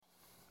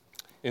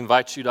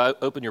invite you to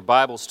open your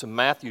Bibles to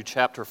Matthew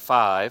chapter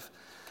 5.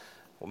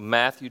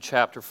 Matthew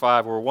chapter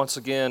 5. We're once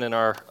again in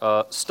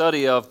our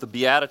study of the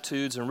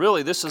Beatitudes, and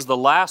really this is the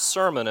last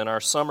sermon in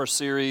our summer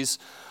series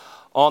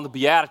on the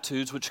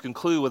Beatitudes, which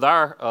conclude with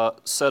our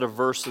set of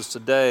verses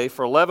today.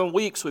 For 11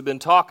 weeks we've been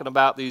talking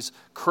about these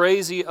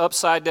crazy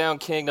upside-down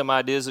kingdom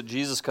ideas that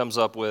Jesus comes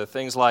up with.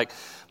 Things like,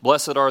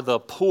 blessed are the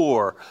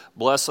poor,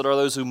 blessed are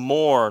those who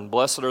mourn,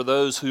 blessed are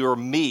those who are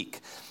meek.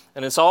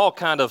 And it's all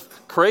kind of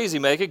crazy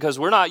making because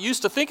we're not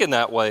used to thinking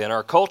that way in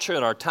our culture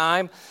and our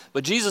time.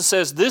 But Jesus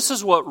says this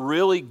is what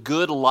really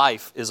good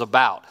life is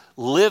about,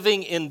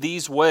 living in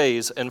these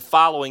ways and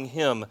following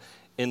Him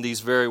in these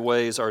very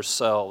ways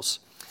ourselves.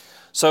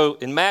 So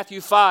in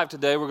Matthew 5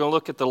 today, we're going to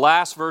look at the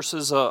last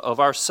verses of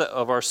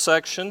our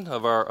section,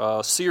 of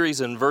our series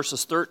in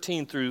verses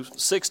 13 through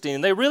 16.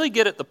 And they really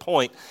get at the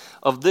point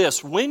of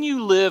this. When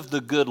you live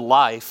the good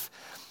life,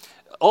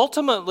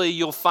 ultimately,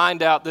 you'll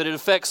find out that it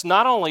affects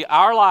not only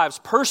our lives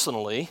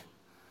personally,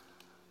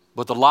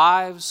 but the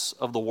lives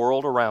of the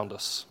world around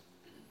us.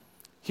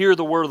 Hear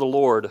the word of the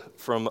Lord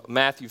from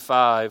Matthew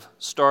 5,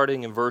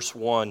 starting in verse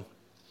 1.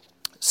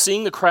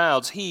 Seeing the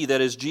crowds, he,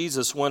 that is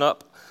Jesus, went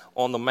up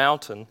on the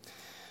mountain,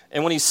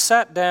 and when he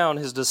sat down,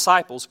 his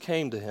disciples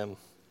came to him.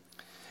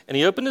 And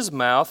he opened his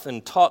mouth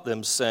and taught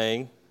them,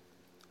 saying,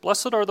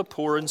 Blessed are the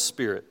poor in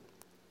spirit,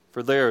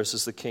 for theirs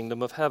is the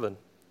kingdom of heaven.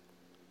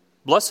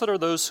 Blessed are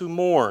those who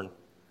mourn,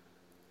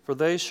 for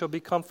they shall be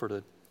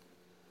comforted.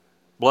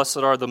 Blessed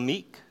are the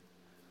meek,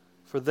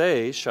 for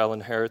they shall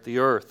inherit the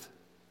earth.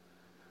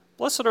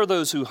 Blessed are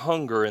those who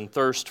hunger and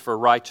thirst for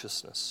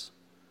righteousness,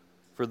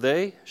 for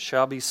they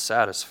shall be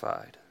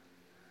satisfied.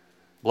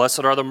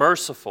 Blessed are the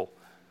merciful,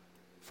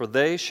 for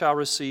they shall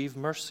receive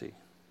mercy.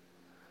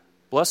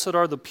 Blessed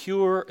are the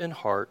pure in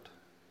heart,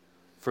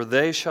 for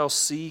they shall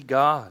see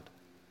God.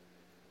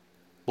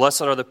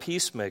 Blessed are the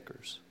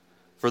peacemakers,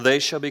 for they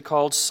shall be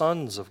called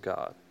sons of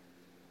God.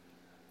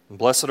 And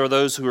blessed are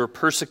those who are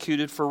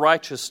persecuted for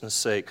righteousness'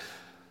 sake,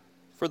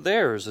 for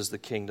theirs is the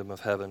kingdom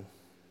of heaven.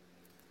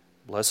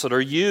 Blessed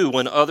are you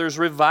when others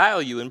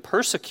revile you and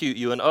persecute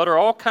you and utter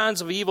all kinds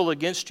of evil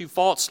against you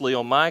falsely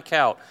on my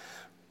account.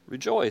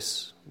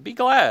 Rejoice, be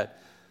glad,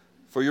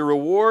 for your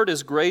reward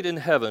is great in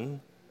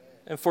heaven,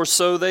 and for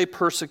so they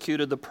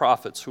persecuted the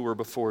prophets who were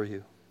before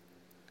you.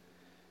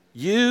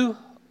 You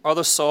are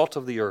the salt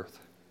of the earth.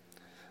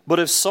 But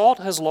if salt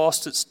has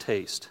lost its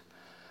taste,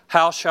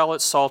 how shall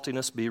its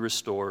saltiness be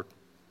restored?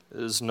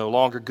 It is no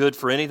longer good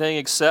for anything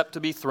except to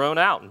be thrown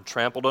out and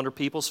trampled under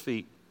people's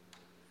feet.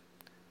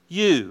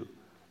 You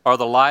are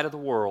the light of the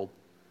world.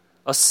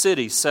 A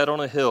city set on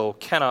a hill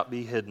cannot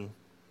be hidden.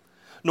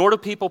 Nor do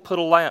people put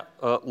light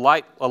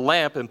a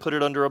lamp and put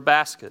it under a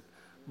basket,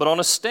 but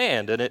on a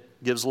stand, and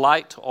it gives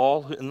light to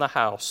all in the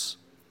house.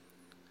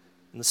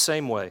 In the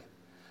same way,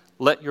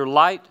 let your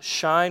light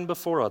shine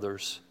before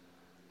others,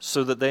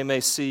 so that they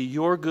may see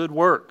your good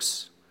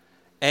works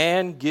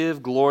and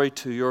give glory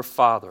to your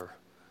Father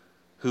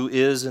who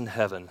is in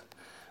heaven.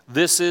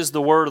 This is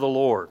the word of the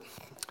Lord.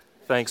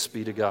 Thanks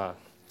be to God.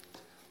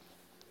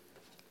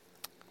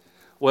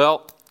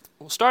 Well,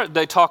 we'll start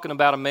today talking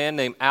about a man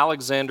named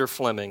Alexander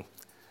Fleming.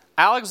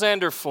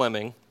 Alexander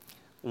Fleming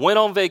went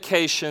on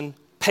vacation,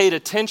 paid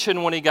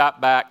attention when he got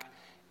back,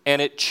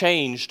 and it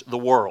changed the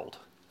world.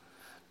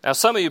 Now,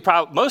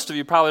 most of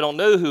you probably don't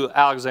know who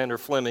Alexander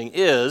Fleming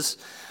is,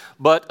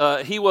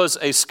 but he was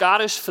a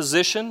Scottish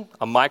physician,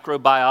 a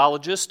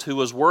microbiologist who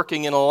was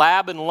working in a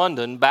lab in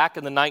London back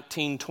in the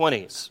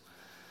 1920s.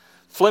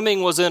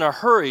 Fleming was in a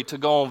hurry to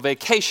go on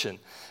vacation,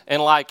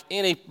 and like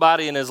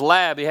anybody in his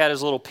lab, he had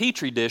his little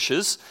petri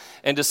dishes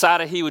and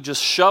decided he would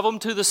just shove them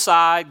to the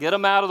side, get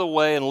them out of the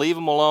way, and leave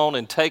them alone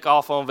and take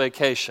off on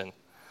vacation.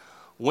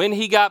 When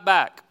he got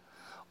back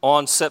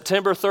on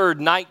September 3rd,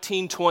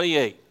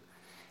 1928,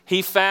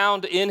 he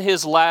found in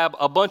his lab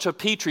a bunch of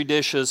petri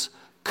dishes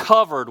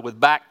covered with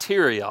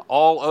bacteria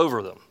all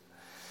over them.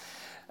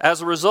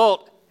 As a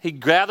result, he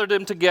gathered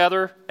them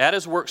together at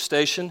his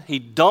workstation. He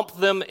dumped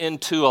them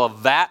into a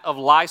vat of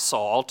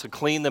Lysol to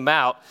clean them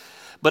out.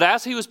 But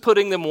as he was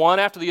putting them one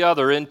after the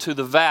other into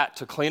the vat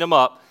to clean them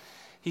up,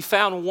 he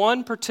found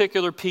one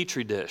particular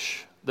petri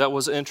dish that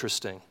was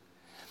interesting.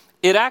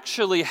 It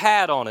actually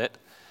had on it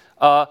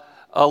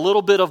a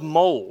little bit of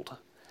mold.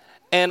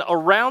 And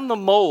around the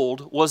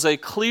mold was a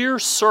clear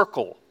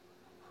circle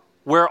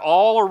where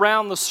all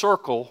around the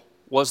circle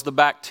was the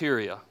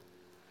bacteria.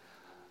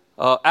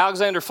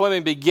 Alexander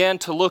Fleming began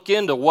to look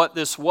into what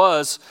this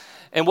was,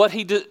 and what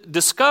he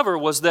discovered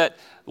was that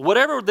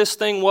whatever this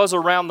thing was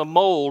around the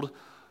mold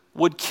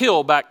would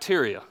kill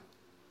bacteria.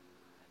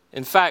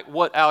 In fact,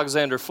 what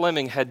Alexander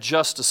Fleming had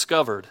just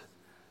discovered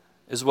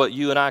is what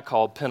you and I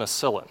call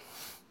penicillin.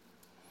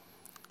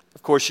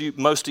 Of course,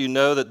 most of you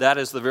know that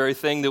is the very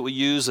thing that we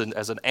use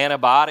as an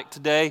antibiotic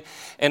today,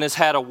 and has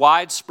had a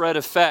widespread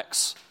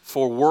effects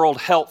for world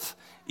health,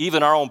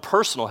 even our own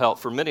personal health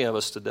for many of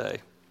us today.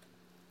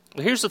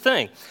 But here's the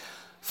thing.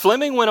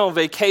 Fleming went on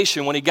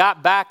vacation. When he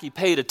got back, he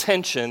paid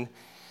attention,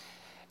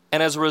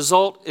 and as a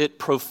result, it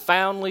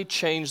profoundly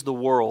changed the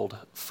world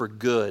for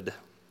good.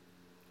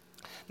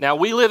 Now,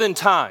 we live in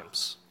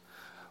times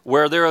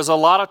where there is a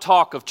lot of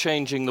talk of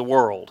changing the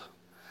world.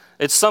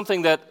 It's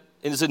something that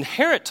is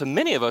inherent to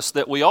many of us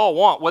that we all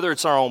want, whether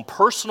it's our own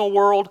personal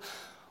world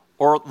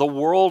or the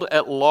world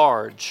at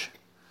large.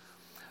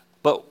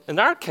 But in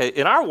our case,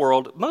 in our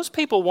world, most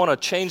people want to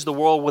change the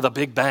world with a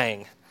big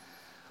bang.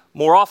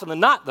 More often than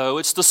not, though,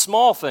 it's the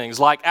small things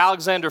like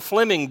Alexander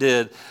Fleming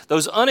did,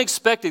 those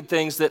unexpected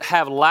things that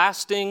have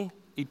lasting,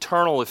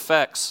 eternal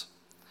effects.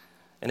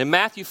 And in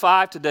Matthew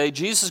 5 today,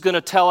 Jesus is going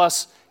to tell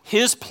us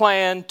his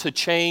plan to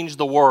change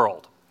the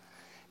world.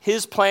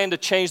 His plan to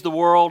change the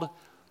world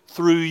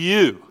through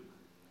you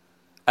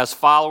as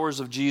followers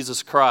of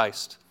Jesus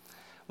Christ.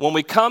 When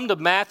we come to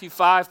Matthew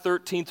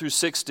 5:13 through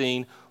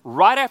 16,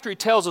 right after he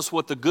tells us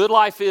what the good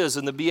life is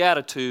in the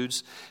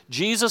Beatitudes,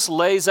 Jesus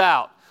lays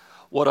out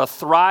what a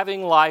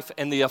thriving life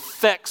and the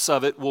effects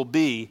of it will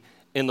be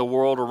in the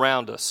world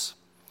around us.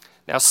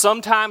 Now,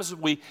 sometimes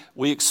we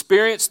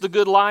experience the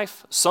good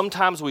life.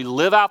 Sometimes we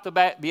live out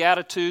the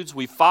Beatitudes.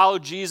 We follow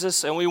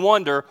Jesus, and we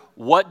wonder,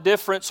 what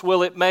difference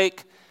will it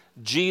make?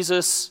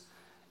 Jesus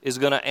is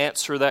going to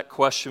answer that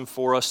question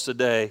for us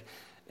today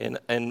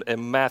in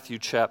Matthew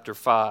chapter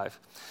 5.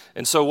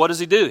 And so what does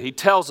he do? He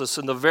tells us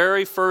in the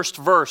very first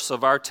verse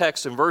of our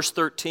text, in verse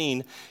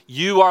 13,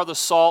 you are the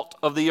salt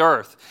of the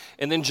earth.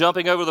 And then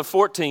jumping over to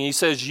 14, he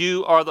says,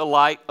 you are the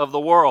light of the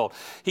world.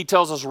 He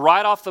tells us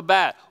right off the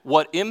bat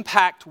what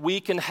impact we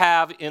can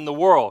have in the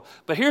world.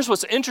 But here's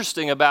what's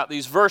interesting about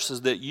these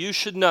verses that you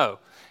should know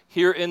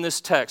here in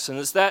this text, and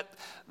it's that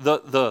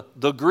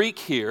the Greek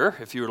here,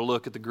 if you were to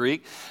look at the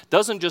Greek,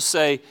 doesn't just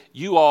say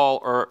you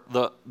all are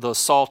the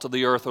salt of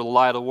the earth or the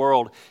light of the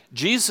world.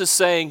 Jesus is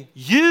saying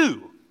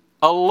you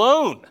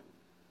alone,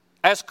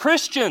 as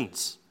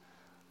Christians,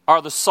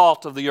 are the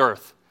salt of the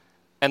earth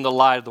and the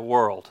light of the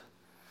world.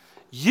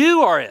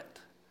 You are it,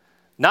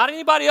 not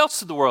anybody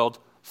else in the world.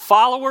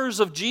 Followers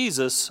of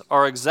Jesus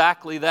are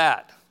exactly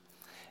that.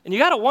 And you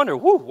got to wonder,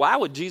 why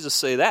would Jesus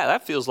say that?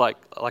 That feels like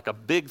a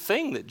big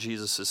thing that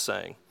Jesus is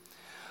saying.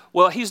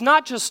 Well, he's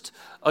not just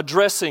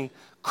addressing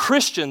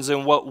Christians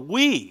and what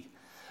we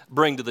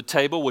bring to the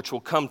table, which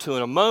we'll come to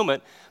in a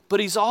moment, but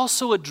he's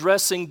also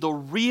addressing the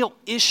real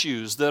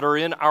issues that are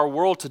in our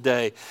world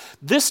today.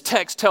 This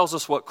text tells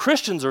us what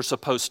Christians are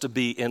supposed to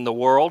be in the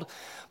world,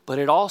 but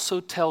it also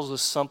tells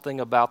us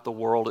something about the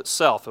world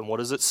itself. And what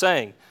is it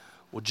saying?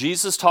 Well,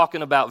 Jesus is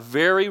talking about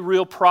very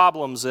real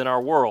problems in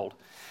our world.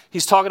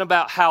 He's talking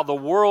about how the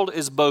world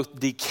is both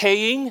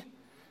decaying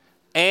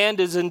and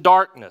is in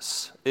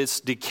darkness. It's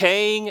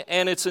decaying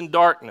and it's in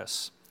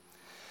darkness.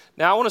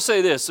 Now, I want to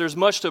say this. There's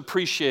much to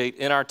appreciate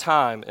in our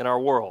time, in our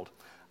world.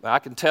 I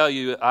can tell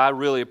you, I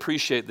really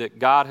appreciate that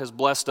God has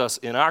blessed us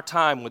in our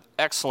time with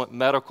excellent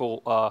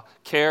medical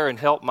care and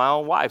help. My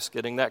own wife's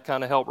getting that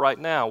kind of help right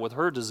now with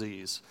her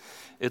disease.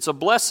 It's a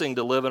blessing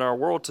to live in our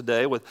world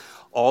today with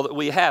all that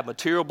we have.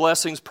 Material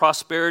blessings,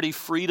 prosperity,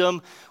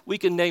 freedom. We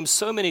can name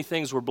so many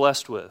things we're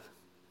blessed with.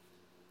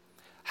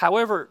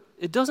 However,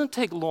 it doesn't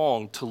take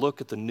long to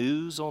look at the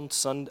news on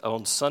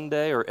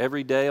Sunday or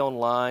every day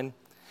online.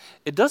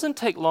 It doesn't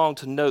take long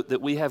to note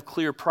that we have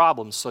clear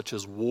problems such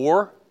as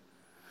war,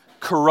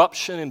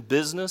 corruption in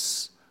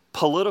business,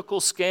 political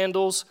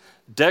scandals,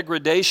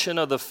 degradation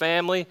of the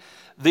family,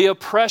 the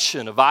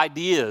oppression of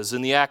ideas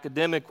in the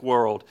academic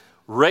world,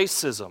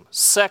 racism,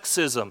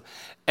 sexism,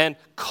 and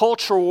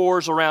culture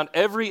wars around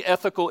every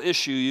ethical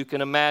issue you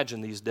can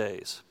imagine these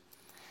days.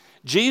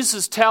 Jesus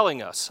is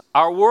telling us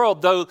our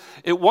world, though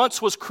it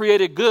once was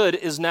created good,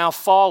 is now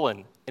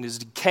fallen and is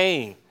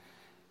decaying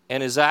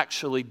and is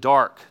actually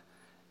dark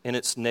in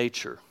its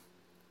nature.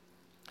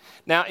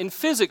 Now, in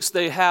physics,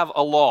 they have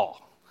a law.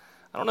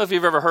 I don't know if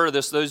you've ever heard of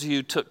this, those of you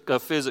who took a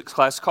physics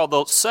class, called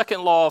the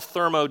second law of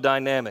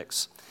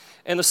thermodynamics.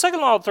 And the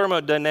second law of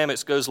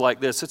thermodynamics goes like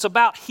this. It's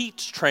about heat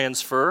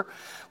transfer,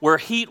 where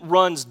heat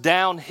runs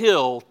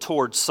downhill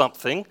towards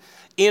something.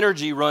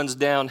 Energy runs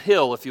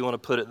downhill, if you want to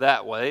put it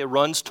that way. It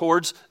runs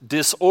towards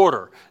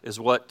disorder, is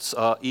what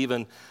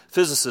even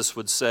physicists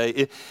would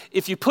say.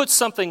 If you put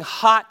something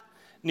hot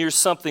near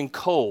something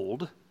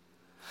cold,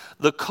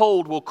 the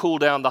cold will cool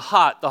down the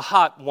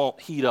hot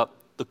won't heat up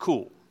the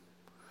cool.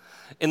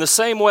 In the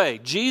same way,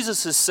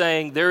 Jesus is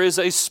saying there is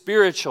a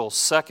spiritual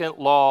second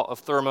law of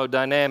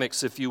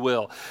thermodynamics, if you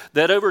will,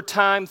 that over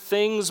time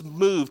things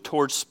move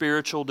towards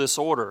spiritual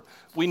disorder.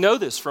 We know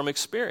this from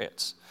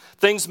experience.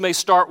 Things may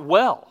start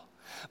well,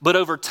 but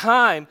over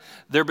time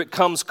there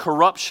becomes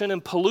corruption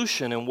and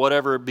pollution in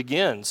whatever it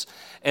begins.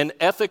 And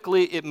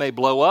ethically it may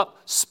blow up,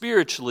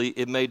 spiritually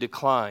it may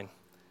decline.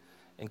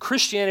 And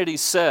Christianity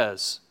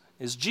says,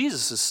 as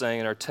Jesus is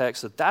saying in our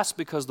text, that that's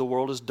because the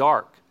world is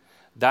dark.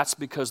 That's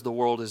because the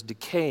world is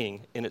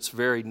decaying in its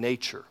very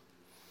nature.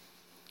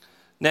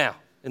 Now,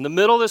 in the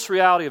middle of this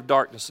reality of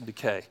darkness and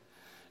decay,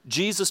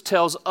 Jesus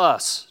tells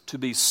us to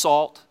be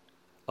salt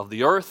of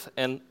the earth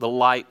and the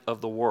light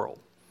of the world.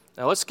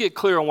 Now, let's get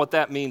clear on what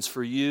that means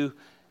for you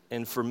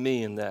and for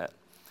me in that.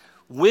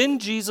 When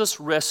Jesus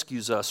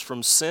rescues us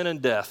from sin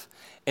and death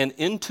and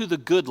into the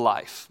good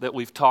life that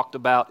we've talked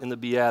about in the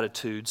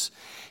Beatitudes,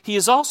 he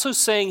is also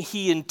saying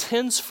he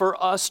intends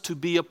for us to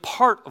be a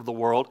part of the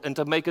world and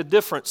to make a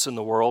difference in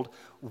the world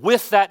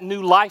with that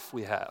new life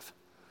we have.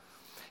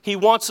 He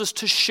wants us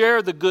to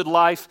share the good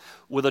life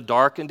with a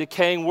dark and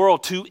decaying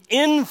world, to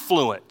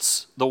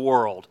influence the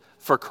world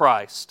for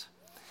Christ.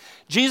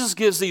 Jesus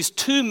gives these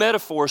two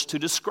metaphors to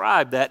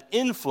describe that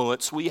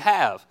influence we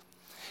have.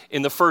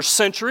 In the first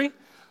century,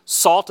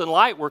 salt and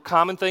light were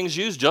common things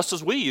used just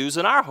as we use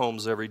in our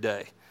homes every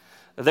day.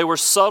 They were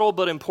subtle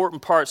but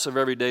important parts of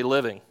everyday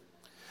living.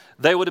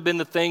 They would have been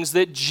the things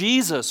that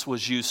Jesus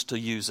was used to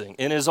using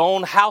in his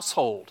own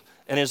household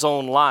and his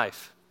own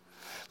life.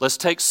 Let's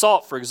take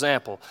salt, for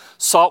example.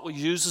 Salt was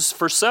used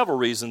for several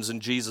reasons in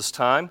Jesus'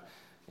 time.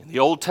 In the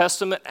Old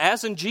Testament,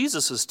 as in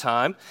Jesus'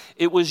 time,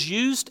 it was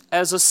used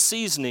as a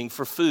seasoning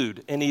for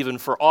food and even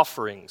for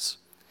offerings.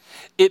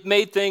 It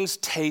made things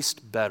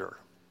taste better.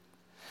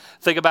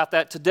 Think about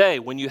that today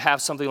when you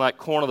have something like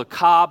corn on the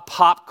cob,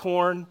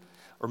 popcorn,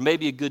 or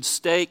maybe a good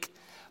steak.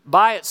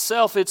 By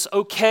itself, it's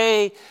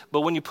okay,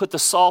 but when you put the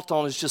salt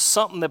on, it's just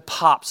something that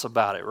pops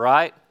about it,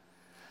 right?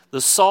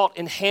 The salt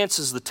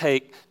enhances the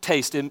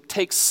taste. It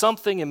takes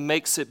something and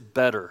makes it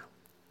better.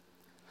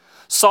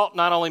 Salt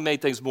not only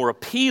made things more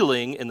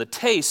appealing in the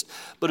taste,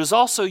 but is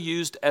also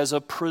used as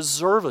a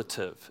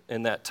preservative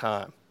in that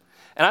time.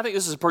 And I think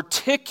this is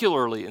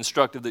particularly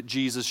instructive that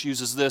Jesus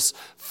uses this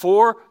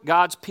for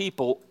God's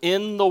people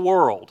in the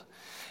world.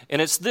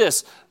 And it's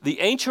this: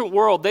 the ancient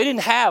world, they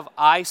didn't have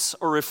ice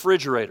or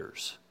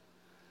refrigerators.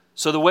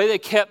 So the way they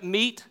kept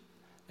meat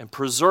and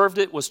preserved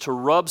it was to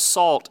rub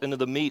salt into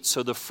the meat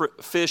so the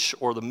fish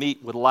or the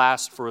meat would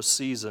last for a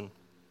season.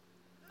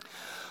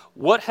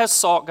 What has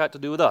salt got to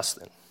do with us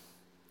then?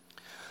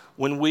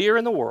 When we are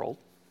in the world,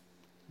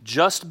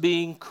 just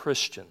being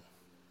Christian,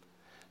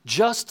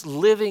 just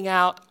living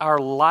out our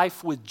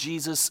life with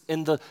Jesus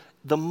in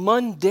the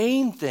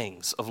mundane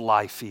things of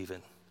life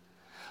even,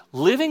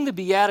 living the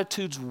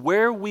Beatitudes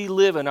where we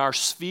live in our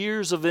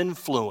spheres of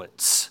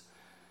influence,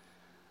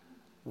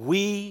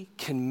 we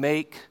can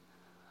make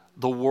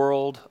the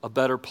world a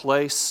better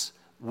place.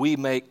 We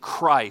make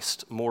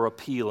Christ more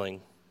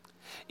appealing.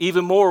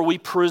 Even more, we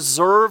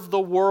preserve the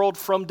world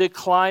from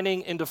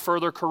declining into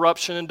further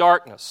corruption and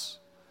darkness.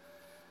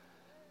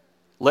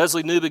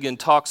 Leslie Newbegin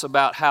talks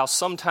about how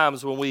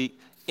sometimes when we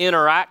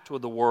interact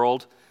with the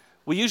world,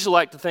 we usually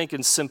like to think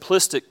in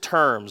simplistic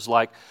terms,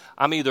 like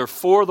I'm either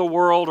for the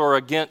world or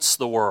against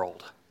the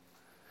world.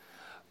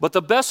 But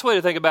the best way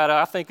to think about it,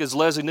 I think, as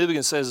Leslie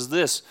Newbegin says, is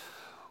this: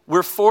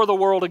 we're for the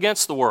world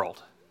against the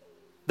world.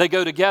 They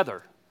go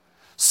together.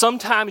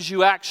 Sometimes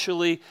you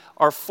actually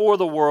are for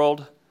the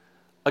world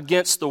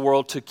against the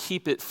world to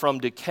keep it from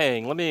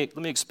decaying. Let me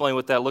explain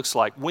what that looks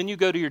like. When you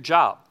go to your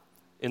job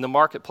in the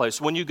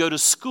marketplace, when you go to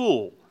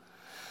school,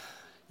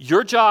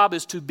 your job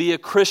is to be a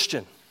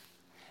Christian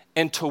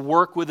and to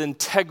work with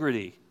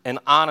integrity and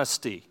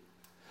honesty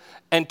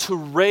and to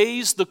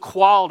raise the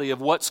quality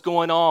of what's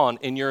going on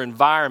in your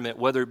environment,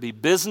 whether it be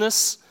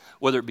business,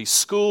 whether it be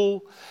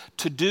school,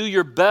 to do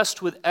your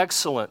best with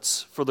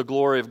excellence for the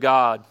glory of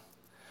God.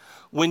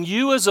 When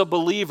you as a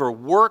believer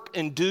work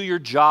and do your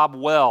job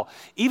well,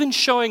 even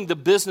showing the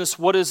business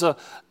what is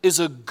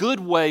a good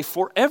way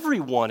for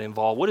everyone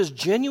involved, what is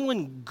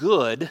genuine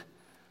good,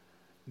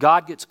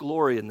 God gets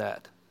glory in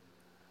that.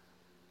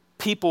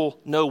 People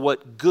know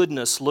what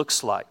goodness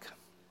looks like.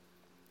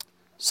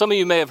 Some of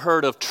you may have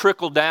heard of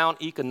trickle-down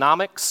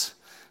economics.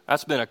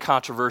 That's been a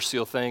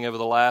controversial thing over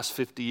the last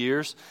 50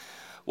 years.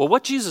 Well,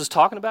 what Jesus is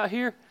talking about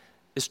here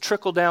is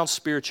trickle-down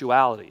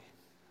spirituality,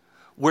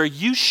 where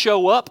you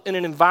show up in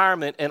an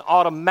environment and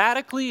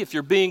automatically, if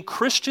you're being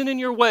Christian in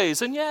your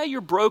ways, and yeah,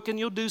 you're broken,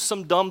 you'll do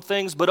some dumb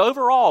things, but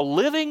overall,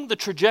 living the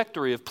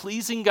trajectory of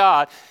pleasing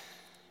God,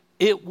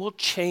 it will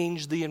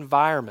change the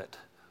environment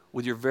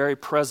with your very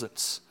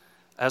presence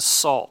as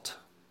salt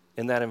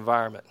in that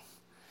environment.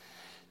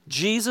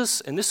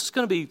 Jesus, and this is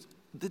going to be,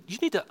 you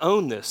need to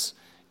own this,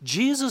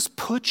 Jesus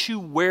put you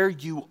where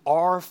you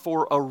are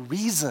for a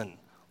reason.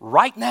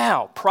 Right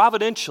now,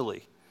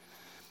 providentially,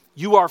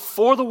 you are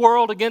for the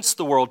world against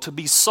the world, to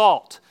be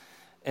salt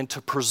and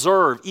to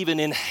preserve, even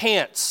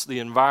enhance the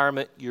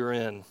environment you're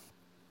in.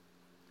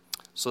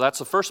 So that's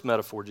the first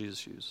metaphor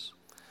Jesus uses.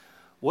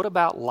 What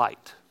about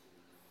light?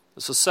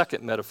 That's the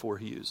second metaphor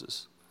he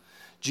uses.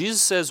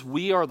 Jesus says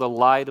we are the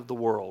light of the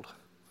world.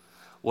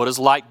 What does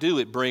light do?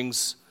 It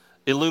brings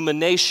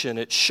illumination.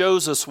 It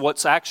shows us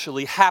what's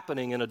actually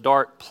happening in a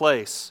dark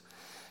place.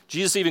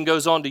 Jesus even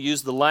goes on to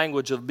use the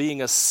language of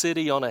being a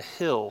city on a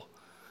hill.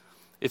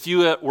 If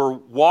you were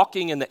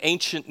walking in the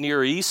ancient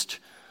Near East,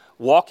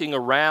 walking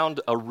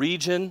around a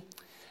region,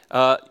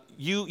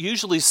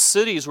 usually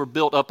cities were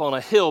built up on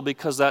a hill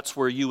because that's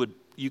where you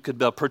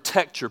could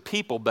protect your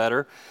people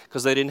better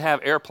because they didn't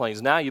have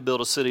airplanes. Now you build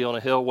a city on a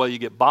hill, well, you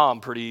get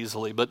bombed pretty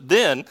easily. But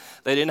then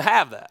they didn't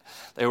have that.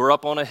 They were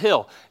up on a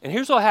hill. And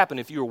here's what happened.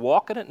 If you were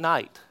walking at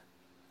night,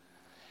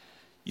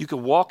 you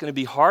could walk and it'd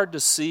be hard to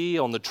see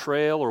on the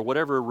trail or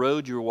whatever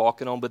road you were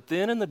walking on, but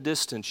then in the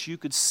distance you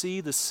could see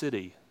the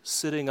city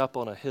sitting up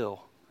on a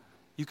hill.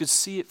 You could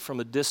see it from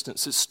a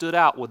distance. It stood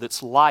out with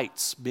its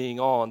lights being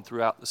on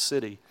throughout the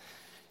city.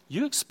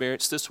 You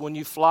experience this when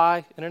you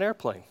fly in an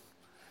airplane.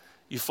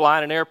 You fly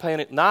in an airplane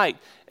at night,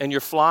 and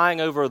you're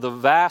flying over the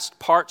vast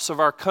parts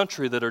of our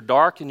country that are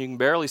dark and you can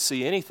barely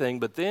see anything.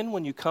 But then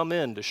when you come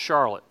into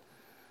Charlotte,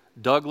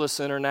 Douglas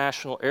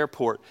International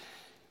Airport,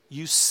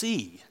 you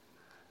see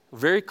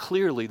very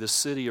clearly the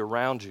city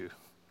around you.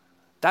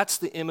 That's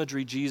the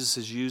imagery Jesus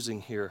is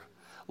using here.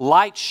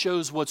 Light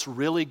shows what's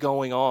really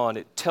going on.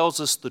 It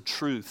tells us the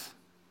truth.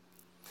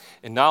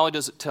 And not only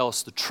does it tell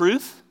us the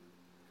truth,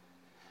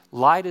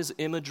 light is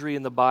imagery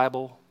in the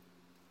Bible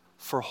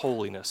for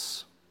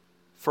holiness.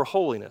 For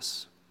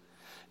holiness.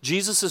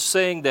 Jesus is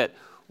saying that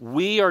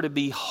we are to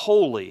be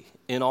holy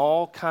in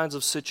all kinds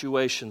of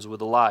situations with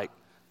the light.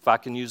 If I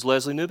can use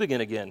Leslie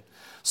Newbegin again.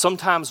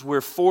 Sometimes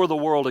we're for the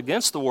world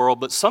against the world,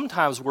 but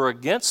sometimes we're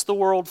against the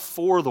world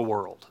for the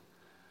world.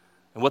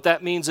 And what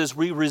that means is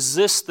we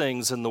resist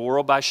things in the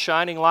world by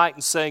shining light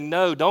and saying,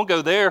 no, don't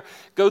go there,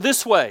 go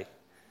this way.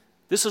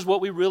 This is what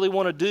we really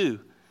want to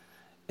do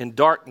in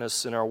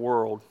darkness in our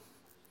world.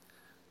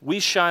 We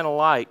shine a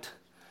light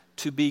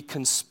to be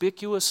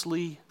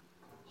conspicuously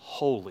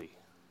holy.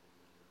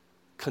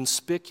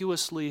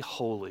 Conspicuously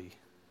holy.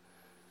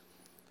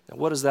 Now,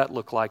 what does that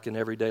look like in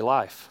everyday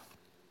life?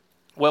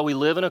 Well, we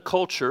live in a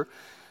culture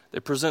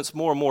that presents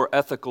more and more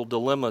ethical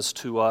dilemmas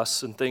to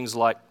us, and things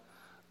like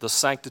the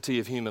sanctity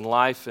of human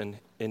life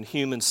and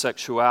human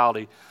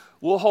sexuality.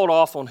 We'll hold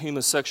off on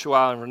human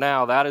sexuality for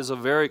now. That is a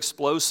very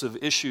explosive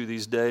issue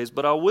these days.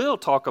 But I will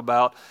talk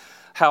about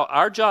how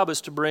our job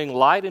is to bring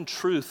light and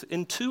truth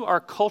into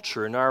our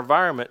culture and our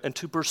environment, and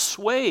to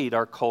persuade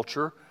our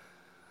culture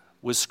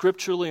with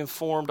scripturally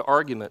informed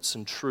arguments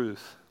and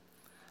truth,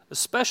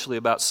 especially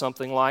about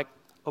something like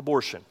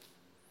abortion.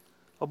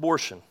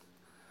 Abortion.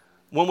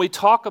 When we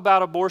talk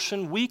about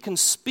abortion, we can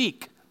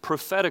speak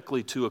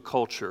prophetically to a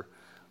culture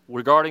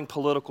regarding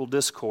political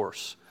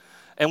discourse.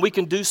 And we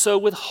can do so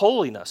with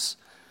holiness.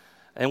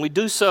 And we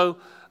do so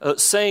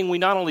saying we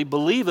not only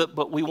believe it,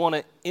 but we want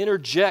to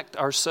interject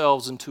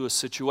ourselves into a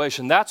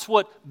situation. That's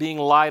what being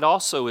light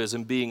also is,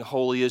 and being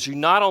holy is. You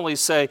not only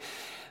say,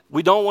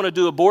 we don't want to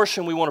do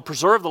abortion, we want to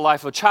preserve the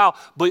life of a child,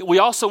 but we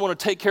also want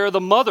to take care of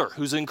the mother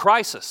who's in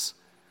crisis.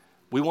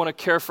 We want to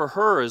care for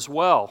her as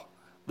well.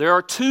 There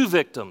are two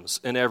victims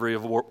in every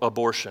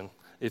abortion.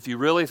 If you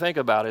really think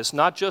about it, it's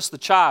not just the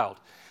child,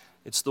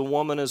 it's the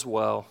woman as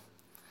well.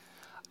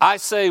 I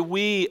say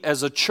we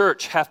as a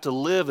church have to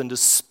live and to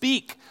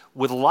speak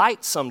with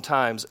light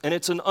sometimes, and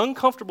it's an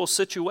uncomfortable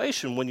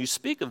situation when you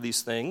speak of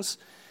these things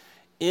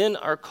in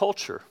our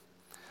culture.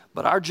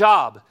 But our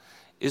job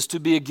is to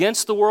be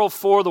against the world,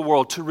 for the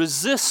world, to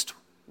resist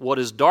what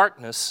is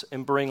darkness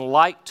and bring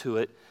light to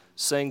it,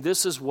 saying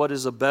this is what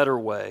is a better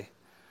way.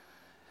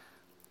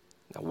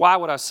 Now, why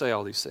would I say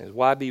all these things?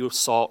 Why be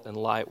salt and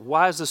light?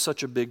 Why is this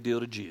such a big deal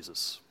to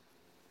Jesus?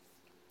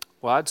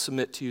 Well, I'd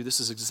submit to you this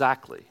is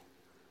exactly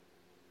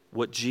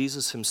what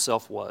Jesus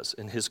himself was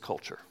in his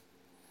culture.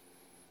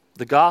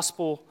 The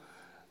gospel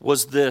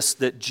was this,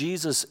 that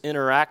Jesus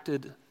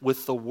interacted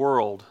with the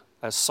world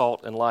as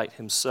salt and light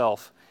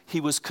himself.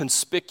 He was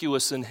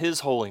conspicuous in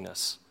his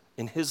holiness,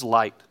 in his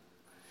light.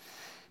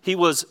 He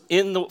was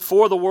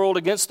for the world,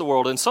 against the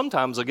world, and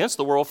sometimes against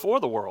the world, for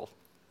the world.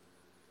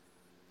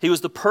 He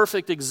was the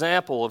perfect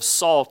example of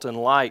salt and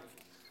light,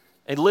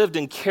 and lived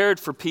and cared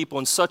for people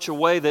in such a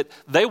way that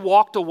they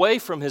walked away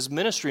from his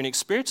ministry and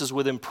experiences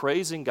with him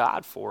praising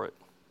God for it.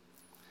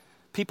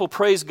 People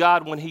praised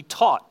God when he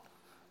taught,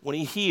 when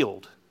he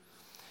healed.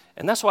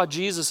 And that's why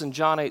Jesus in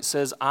John 8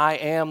 says, I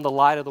am the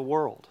light of the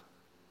world.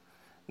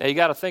 Now you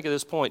got to think at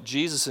this point,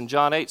 Jesus in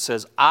John 8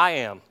 says, I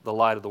am the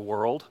light of the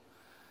world.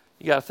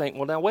 You got to think,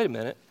 well, now wait a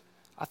minute.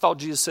 I thought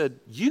Jesus said,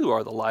 you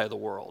are the light of the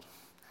world.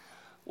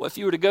 Well, if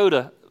you were to go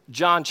to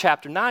John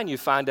chapter 9, you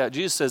find out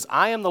Jesus says,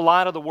 I am the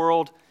light of the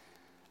world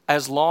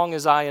as long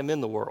as I am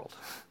in the world.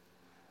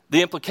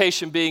 The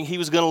implication being he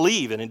was going to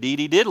leave, and indeed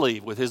he did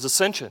leave with his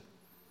ascension.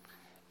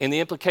 And the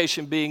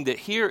implication being that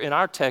here in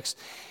our text,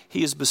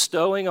 he is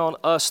bestowing on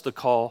us the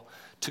call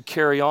to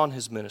carry on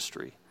his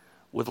ministry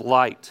with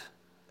light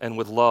and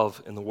with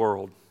love in the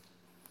world.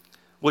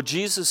 What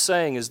Jesus is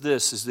saying is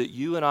this, is that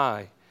you and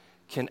I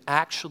can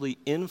actually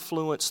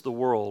influence the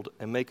world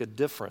and make a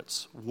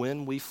difference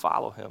when we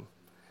follow him.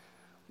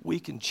 We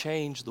can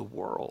change the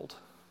world.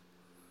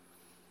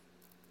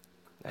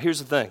 Now here's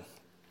the thing.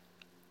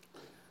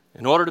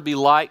 In order to be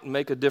light and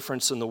make a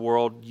difference in the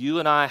world, you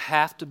and I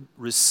have to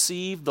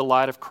receive the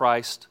light of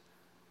Christ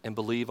and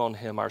believe on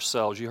him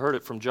ourselves. You heard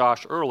it from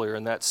Josh earlier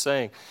in that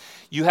saying.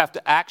 You have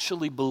to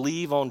actually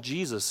believe on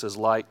Jesus as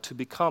light to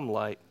become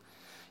light.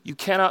 You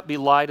cannot be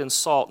light and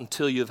salt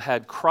until you've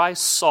had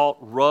Christ's salt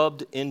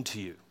rubbed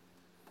into you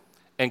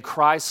and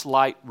Christ's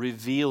light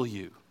reveal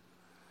you.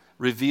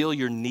 Reveal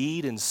your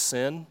need and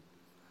sin,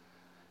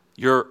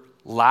 your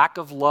lack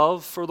of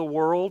love for the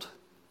world,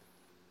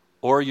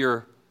 or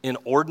your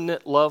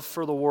inordinate love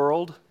for the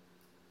world,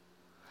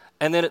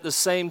 and then at the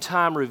same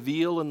time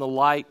reveal in the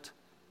light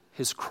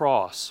his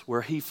cross,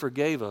 where he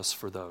forgave us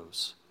for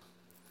those.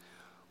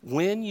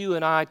 When you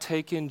and I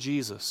take in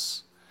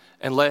Jesus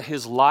and let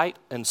his light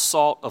and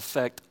salt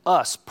affect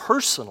us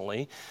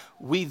personally,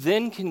 we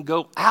then can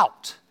go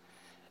out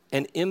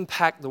and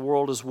impact the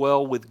world as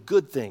well with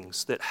good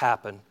things that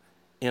happen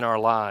in our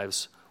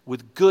lives,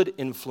 with good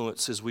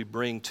influences we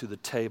bring to the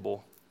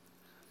table.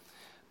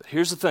 But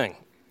here's the thing.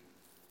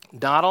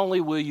 Not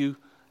only will you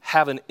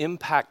have an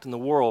impact in the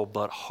world,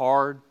 but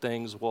hard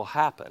things will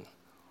happen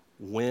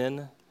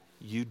when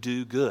you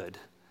do good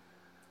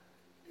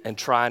and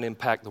try and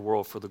impact the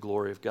world for the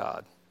glory of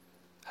God.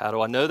 How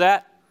do I know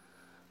that?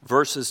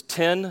 Verses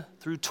 10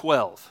 through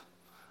 12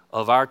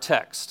 of our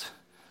text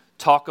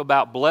talk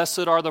about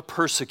blessed are the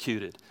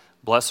persecuted.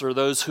 Blessed are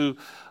those who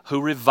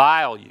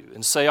revile you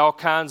and say all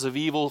kinds of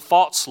evil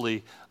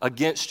falsely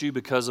against you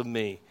because of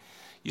me.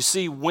 You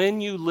see,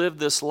 when you live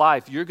this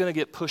life, you're going to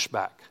get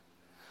pushback.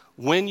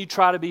 When you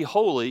try to be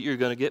holy, you're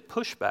going to get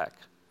pushback.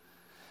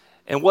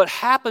 And what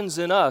happens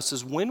in us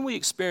is when we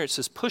experience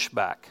this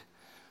pushback,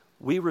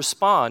 we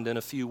respond in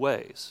a few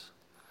ways.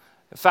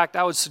 In fact,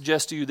 I would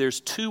suggest to you there's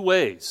two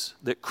ways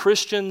that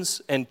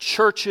Christians and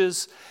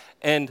churches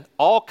and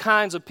all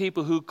kinds of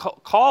people who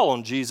call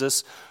on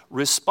Jesus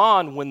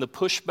respond when the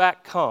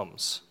pushback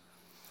comes.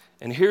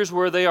 And here's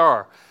where they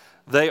are.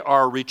 They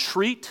are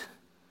retreat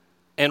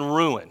and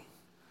ruin.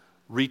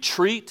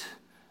 Retreat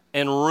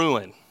and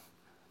ruin.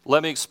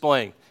 Let me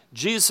explain.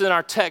 Jesus in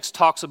our text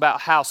talks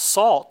about how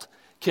salt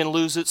can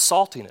lose its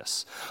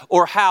saltiness,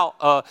 or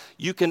how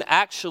you can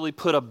actually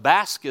put a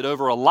basket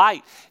over a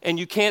light and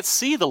you can't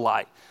see the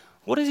light.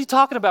 What is he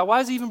talking about? Why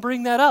does he even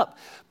bring that up?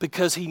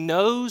 Because he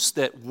knows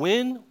that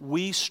when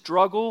we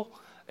struggle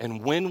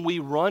and when we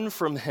run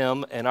from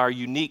him and our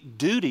unique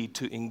duty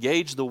to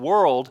engage the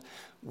world,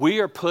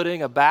 we are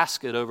putting a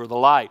basket over the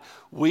light.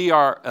 We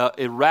are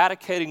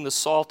eradicating the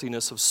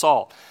saltiness of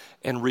salt.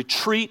 And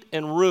retreat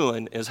and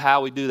ruin is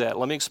how we do that.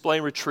 Let me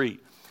explain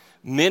retreat.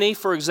 Many,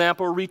 for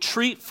example,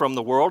 retreat from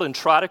the world and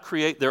try to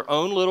create their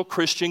own little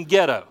Christian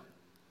ghetto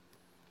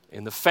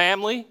in the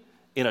family,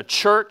 in a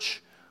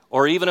church,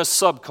 or even a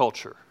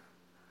subculture.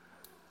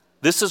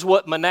 This is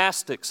what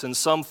monastics and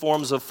some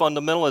forms of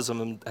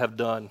fundamentalism have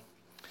done.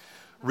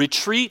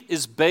 Retreat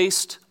is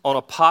based on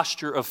a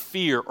posture of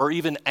fear or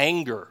even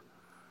anger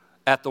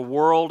at the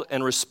world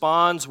and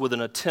responds with an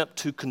attempt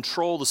to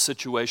control the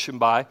situation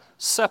by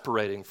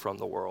separating from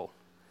the world.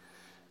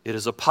 It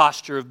is a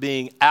posture of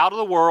being out of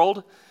the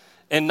world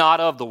and not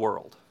of the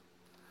world.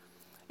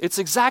 It's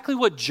exactly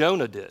what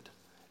Jonah did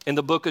in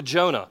the book of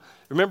Jonah.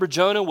 Remember,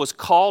 Jonah was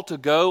called to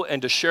go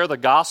and to share the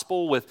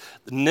gospel with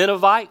the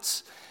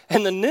Ninevites,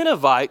 and the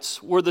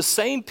Ninevites were the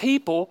same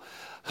people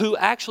who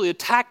actually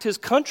attacked his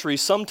country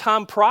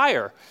sometime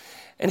prior.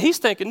 And he's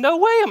thinking, no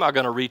way am I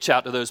going to reach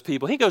out to those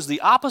people. He goes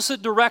the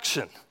opposite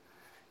direction.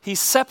 He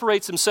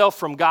separates himself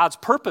from God's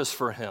purpose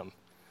for him.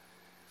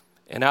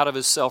 And out of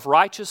his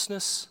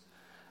self-righteousness,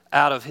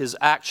 out of his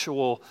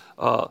actual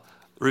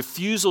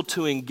refusal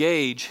to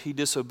engage, he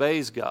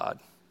disobeys God.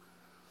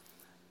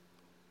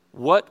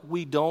 What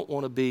we don't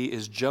want to be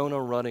is Jonah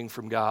running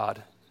from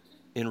God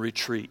in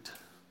retreat.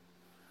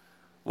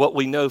 What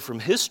we know from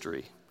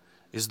history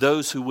is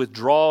those who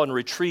withdraw and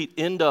retreat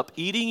end up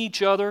eating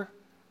each other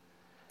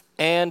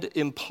and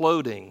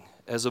imploding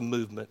as a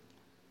movement.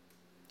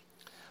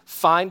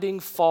 Finding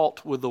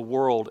fault with the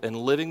world and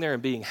living there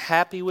and being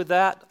happy with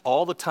that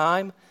all the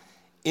time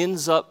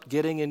ends up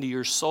getting into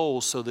your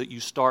soul so that you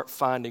start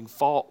finding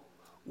fault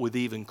with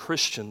even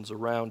Christians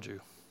around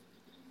you.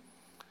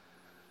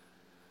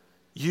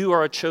 You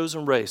are a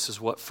chosen race, is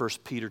what 1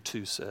 Peter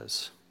 2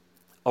 says.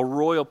 A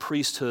royal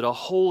priesthood, a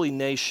holy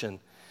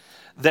nation,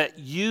 that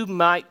you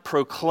might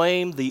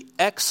proclaim the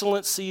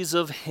excellencies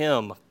of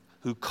him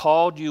who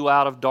called you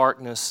out of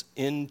darkness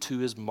into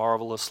his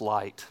marvelous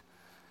light.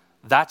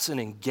 That's an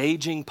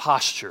engaging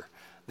posture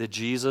that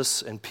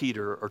Jesus and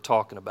Peter are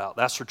talking about.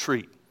 That's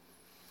retreat.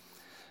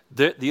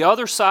 The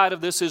other side of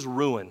this is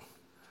ruin.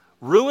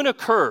 Ruin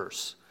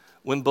occurs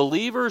when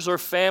believers or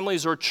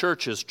families or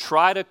churches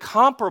try to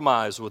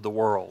compromise with the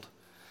world.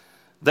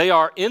 They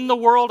are in the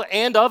world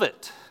and of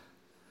it.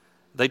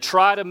 They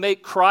try to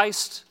make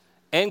Christ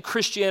and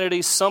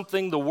Christianity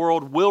something the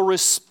world will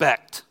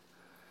respect.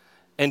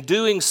 And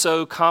doing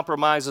so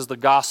compromises the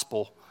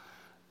gospel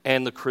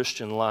and the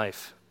Christian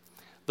life.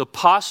 The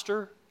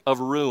posture of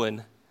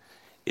ruin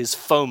is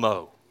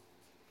FOMO.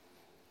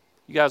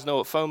 You guys know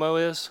what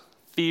FOMO is?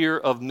 Fear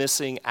of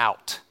missing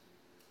out.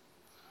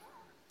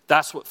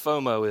 That's what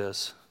FOMO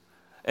is.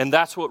 And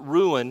that's what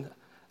ruin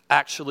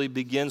actually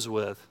begins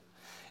with.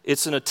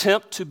 It's an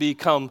attempt to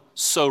become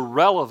so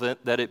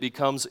relevant that it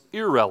becomes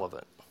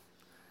irrelevant.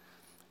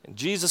 And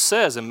Jesus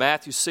says in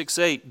Matthew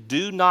 6:8,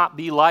 do not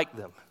be like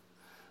them.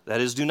 That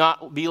is, do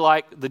not be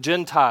like the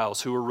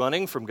Gentiles who are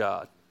running from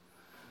God.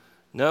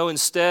 No,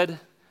 instead,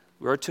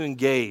 we are to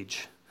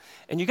engage.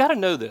 And you got to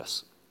know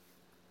this.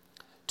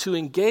 To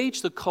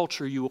engage the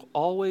culture, you will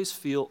always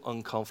feel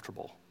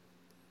uncomfortable.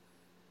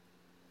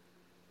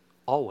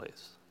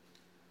 Always.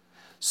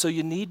 So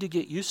you need to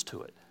get used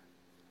to it.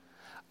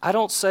 I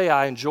don't say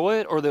I enjoy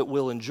it or that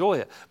we'll enjoy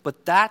it,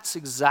 but that's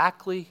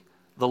exactly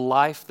the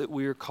life that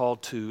we are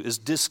called to is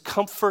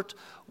discomfort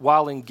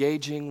while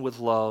engaging with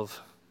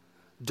love.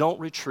 Don't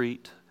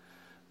retreat.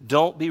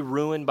 Don't be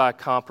ruined by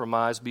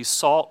compromise. Be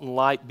salt and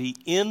light. Be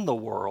in the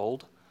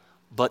world,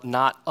 but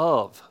not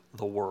of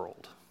the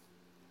world.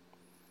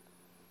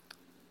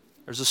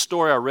 There's a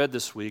story I read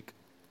this week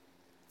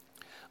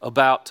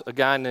about a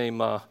guy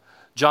named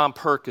John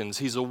Perkins.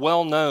 He's a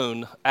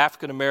well-known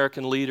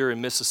African-American leader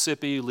in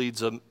Mississippi. He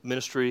leads a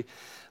ministry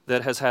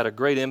that has had a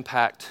great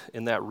impact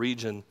in that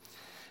region.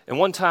 And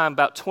one time,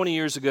 about 20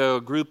 years ago,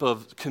 a group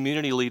of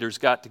community leaders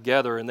got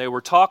together and they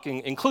were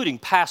talking, including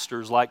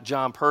pastors like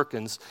John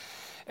Perkins,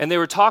 and they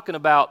were talking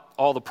about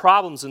all the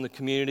problems in the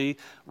community,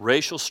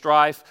 racial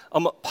strife,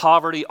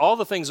 poverty, all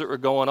the things that were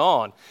going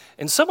on.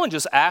 And someone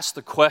just asked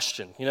the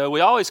question. You know,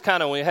 we always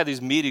kind of, when we have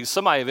these meetings,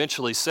 somebody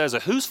eventually says,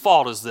 whose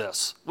fault is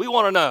this? We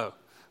want to know.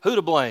 Who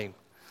to blame?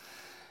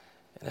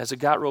 And as it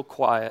got real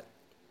quiet,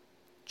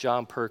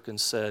 John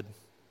Perkins said,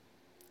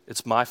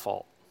 it's my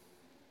fault.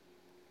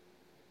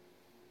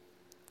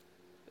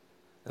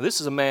 Now,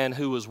 this is a man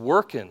who was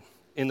working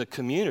in the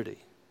community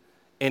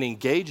and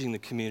engaging the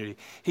community.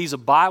 He's a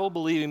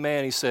Bible-believing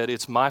man. He said,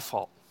 it's my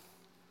fault.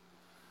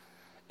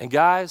 And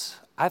guys,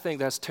 I think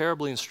that's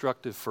terribly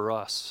instructive for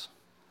us.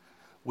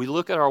 We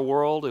look at our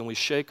world and we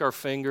shake our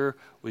finger.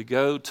 We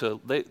go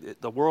to,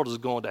 the world is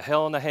going to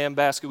hell in the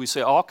handbasket. We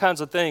say all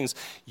kinds of things.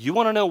 You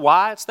want to know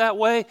why it's that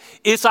way?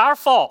 It's our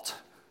fault.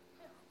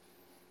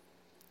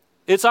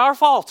 It's our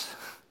fault.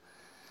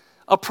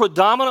 A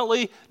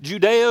predominantly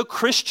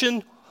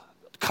Judeo-Christian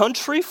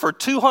country for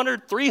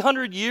 200,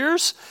 300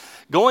 years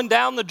going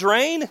down the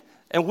drain,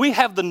 and we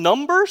have the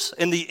numbers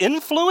and the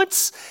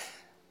influence.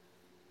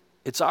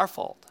 It's our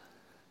fault.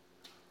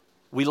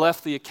 We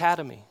left the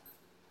academy.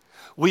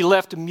 We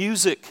left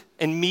music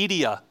and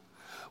media.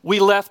 We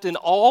left in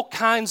all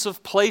kinds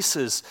of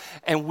places,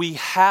 and we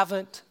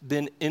haven't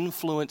been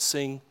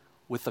influencing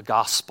with the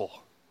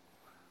gospel.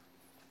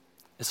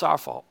 It's our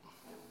fault.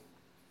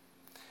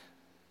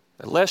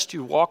 Lest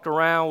you walked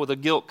around with a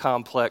guilt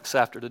complex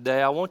after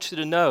today, I want you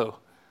to know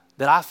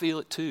that I feel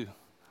it too.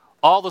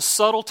 All the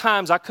subtle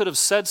times I could have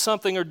said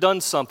something or done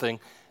something,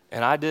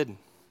 and I didn't,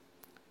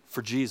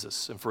 for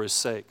Jesus and for his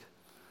sake.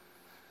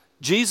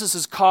 Jesus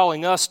is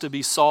calling us to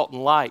be salt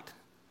and light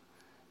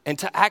and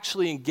to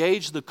actually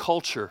engage the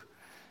culture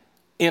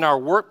in our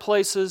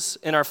workplaces,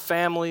 in our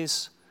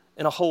families,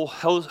 in a whole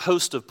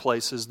host of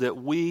places that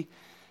we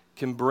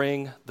can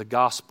bring the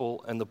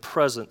gospel and the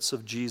presence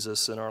of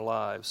Jesus in our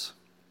lives.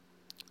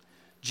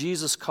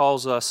 Jesus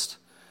calls us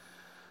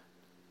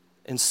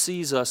and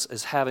sees us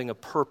as having a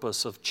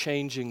purpose of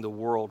changing the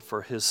world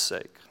for his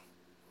sake.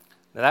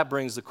 Now that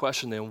brings the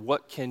question then,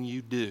 what can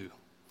you do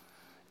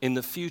in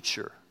the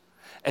future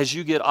as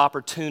you get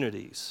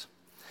opportunities?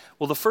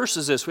 Well, the first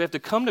is this: we have to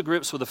come to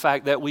grips with the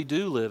fact that we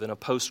do live in a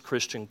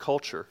post-Christian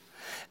culture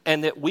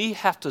and that we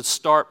have to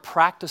start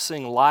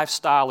practicing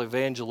lifestyle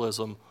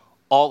evangelism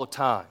all the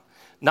time.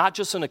 Not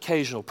just an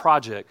occasional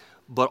project,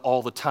 but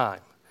all the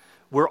time.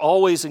 We're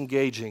always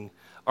engaging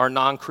our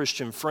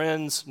non-Christian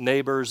friends,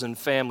 neighbors, and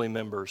family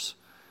members.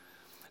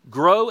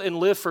 Grow and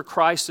live for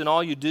Christ in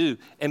all you do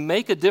and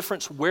make a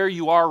difference where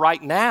you are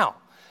right now.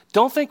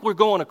 Don't think we're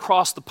going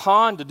across the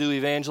pond to do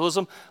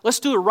evangelism.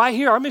 Let's do it right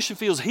here. Our mission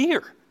field's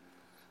here.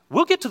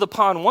 We'll get to the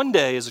pond one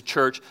day as a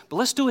church, but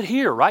let's do it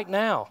here right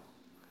now.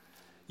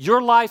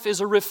 Your life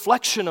is a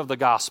reflection of the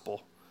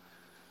gospel.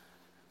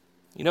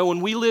 You know, when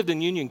we lived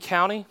in Union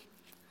County,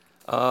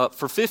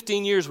 for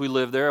 15 years we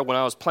lived there when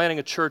I was planning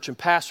a church and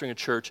pastoring a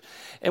church.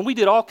 And we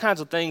did all kinds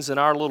of things in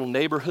our little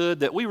neighborhood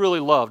that we really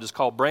loved. It's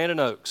called Brandon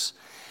Oaks.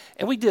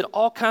 And we did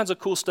all kinds of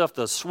cool stuff.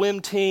 The swim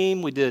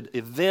team, we did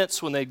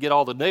events when they'd get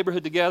all the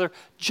neighborhood together,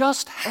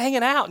 just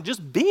hanging out and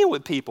just being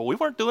with people. We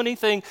weren't doing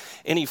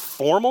any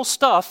formal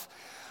stuff.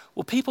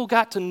 Well, people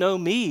got to know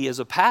me as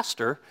a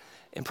pastor,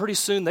 and pretty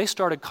soon they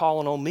started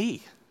calling on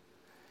me.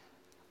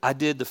 I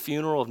did the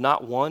funeral of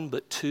not one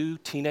but two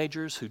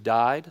teenagers who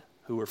died,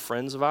 who were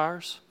friends of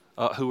ours,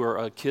 who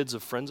were kids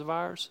of friends of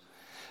ours.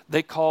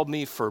 They called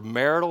me for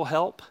marital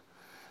help.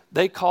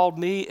 They called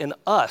me and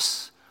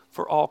us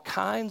for all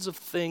kinds of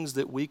things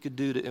that we could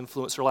do to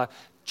influence their life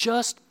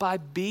just by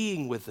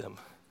being with them.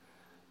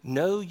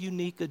 No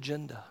unique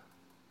agenda.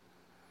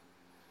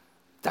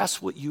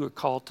 That's what you are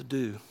called to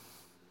do.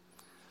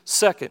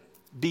 Second,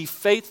 be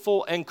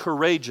faithful and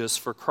courageous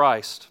for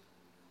Christ,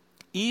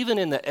 even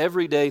in the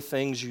everyday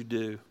things you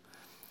do.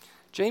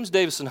 James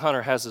Davison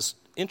Hunter has this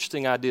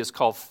interesting idea. It's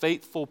called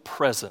faithful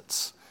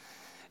presence.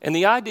 And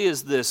the idea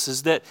is this,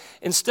 is that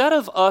instead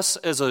of us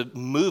as a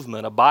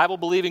movement, a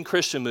Bible-believing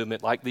Christian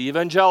movement like the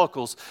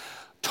evangelicals,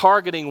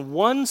 targeting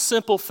one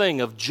simple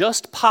thing of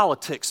just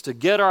politics to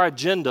get our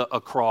agenda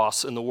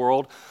across in the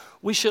world,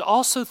 we should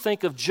also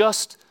think of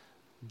just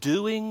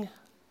doing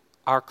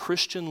our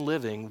Christian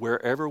living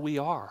wherever we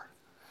are.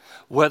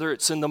 Whether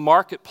it's in the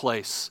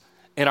marketplace,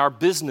 in our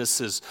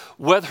businesses,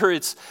 whether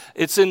it's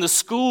in the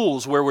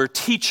schools where we're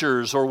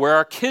teachers or where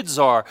our kids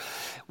are,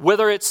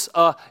 whether it's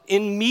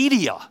in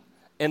media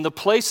and the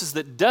places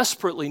that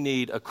desperately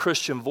need a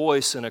Christian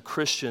voice and a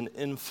Christian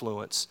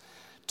influence,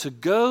 to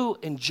go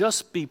and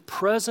just be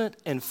present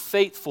and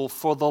faithful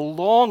for the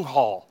long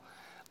haul.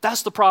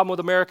 That's the problem with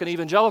American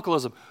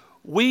evangelicalism.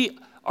 We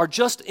are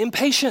just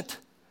impatient.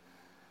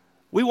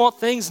 We want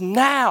things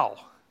now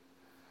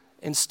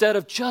instead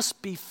of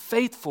just be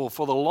faithful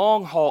for the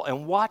long haul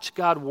and watch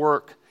God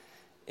work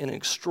in an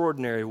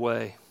extraordinary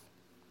way.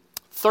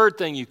 Third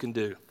thing you can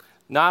do,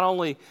 not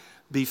only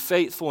be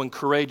faithful and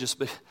courageous,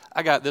 but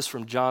I got this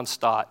from John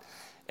Stott,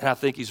 and I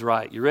think he's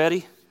right. You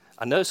ready?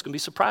 I know it's going to be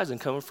surprising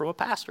coming from a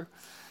pastor.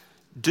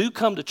 Do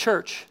come to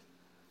church,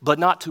 but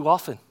not too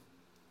often.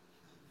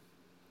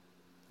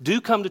 Do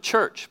come to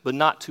church, but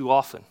not too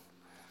often.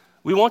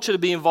 We want you to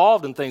be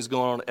involved in things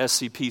going on at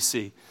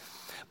SCPC.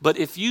 But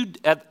if you,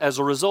 as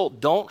a result,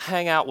 don't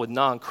hang out with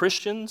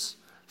non-Christians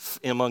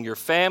among your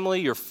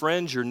family, your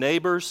friends, your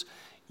neighbors,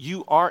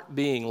 you aren't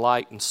being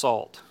light and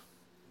salt.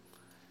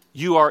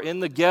 You are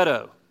in the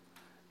ghetto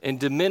and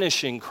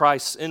diminishing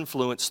Christ's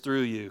influence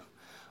through you.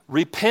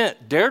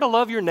 Repent. Dare to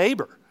love your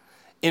neighbor.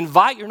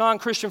 Invite your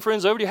non-Christian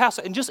friends over to your house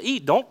and just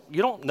eat.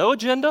 No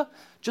agenda.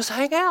 Just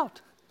hang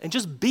out and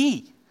just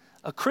be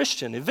a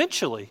Christian.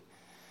 Eventually,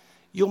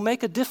 you'll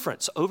make a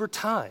difference over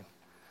time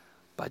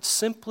by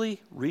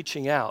simply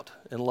reaching out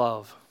in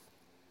love.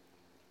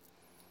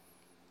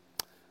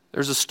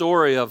 There's a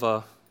story of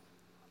a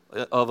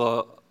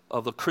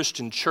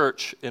Christian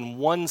church in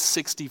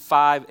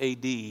 165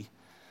 AD.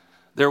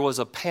 There was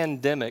a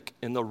pandemic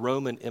in the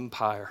Roman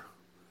Empire.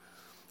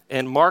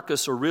 And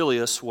Marcus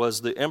Aurelius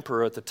was the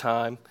emperor at the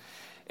time.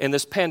 And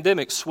this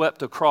pandemic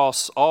swept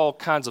across all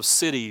kinds of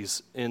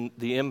cities in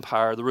the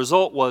empire. The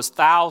result was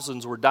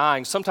thousands were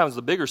dying. Sometimes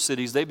the bigger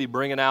cities, they'd be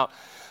bringing out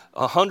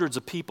hundreds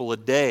of people a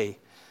day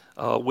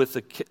with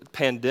the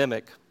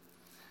pandemic.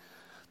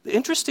 The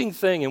interesting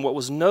thing and what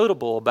was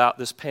notable about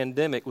this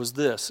pandemic was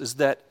this, is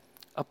that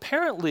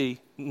apparently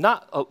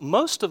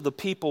most of the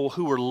people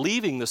who were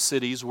leaving the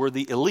cities were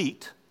the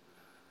elite,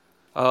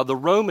 the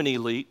Roman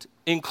elite,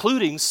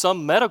 including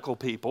some medical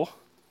people,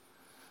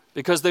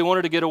 because they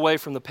wanted to get away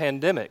from the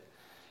pandemic.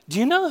 Do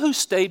you know who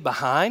stayed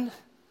behind?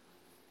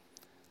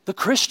 The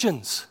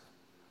Christians.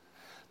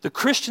 The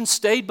Christians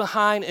stayed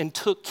behind and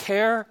took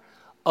care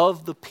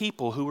of the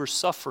people who were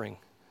suffering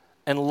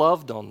and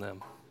loved on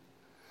them.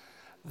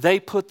 They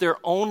put their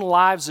own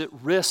lives at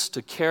risk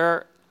to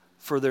care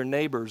for their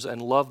neighbors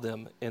and love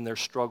them in their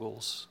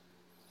struggles.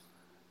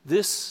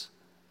 This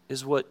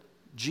is what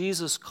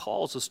Jesus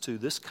calls us to,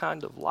 this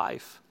kind of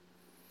life.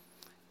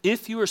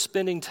 If you are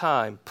spending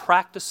time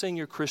practicing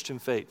your Christian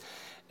faith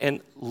and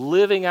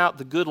living out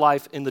the good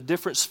life in the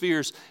different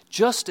spheres,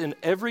 just in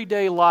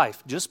everyday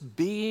life, just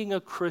being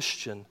a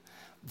Christian,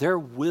 there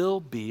will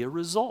be a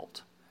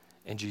result.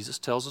 And Jesus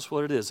tells us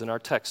what it is in our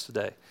text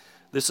today.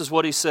 This is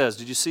what he says.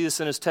 Did you see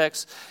this in his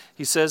text?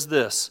 He says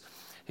this.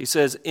 He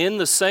says, "In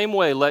the same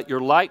way, let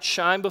your light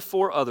shine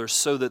before others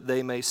so that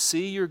they may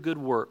see your good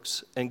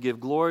works and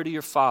give glory to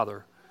your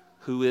Father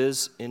who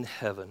is in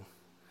heaven."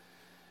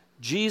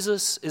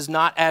 Jesus is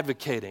not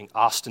advocating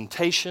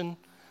ostentation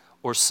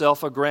or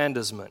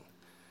self-aggrandizement.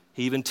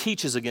 He even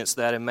teaches against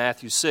that in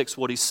Matthew 6.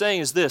 What he's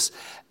saying is this: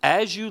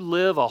 as you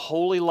live a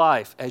holy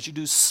life, as you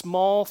do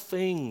small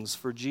things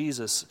for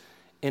Jesus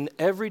in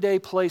everyday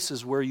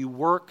places where you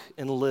work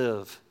and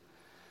live,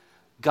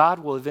 God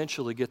will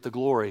eventually get the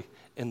glory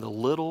in the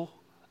little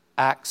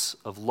acts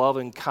of love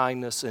and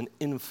kindness and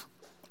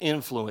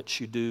influence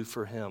you do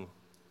for him.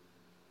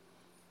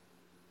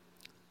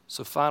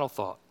 So, final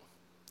thought.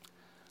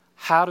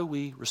 How do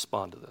we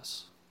respond to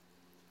this?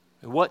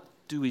 And what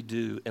do we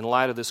do in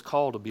light of this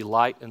call to be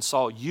light and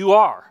salt? You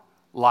are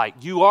light.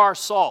 You are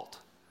salt.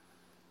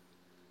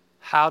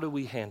 How do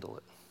we handle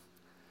it?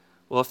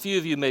 Well, a few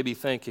of you may be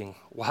thinking,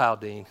 wow,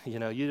 Dean, you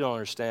don't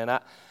understand.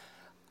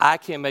 I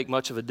can't make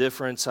much of a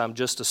difference. I'm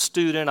just a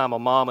student. I'm a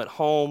mom at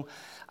home.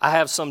 I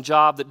have some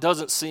job that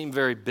doesn't seem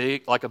very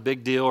big, like a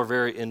big deal or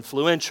very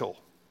influential.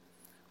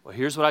 Well,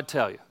 here's what I'd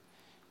tell you.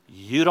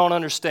 You don't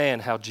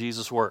understand how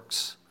Jesus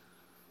works.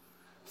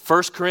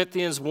 1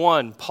 Corinthians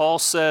 1, Paul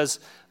says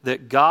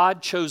that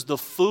God chose the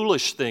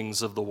foolish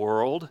things of the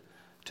world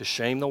to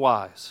shame the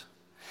wise.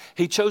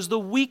 He chose the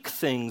weak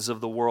things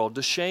of the world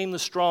to shame the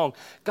strong.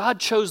 God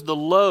chose the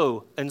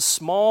low and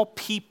small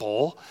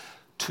people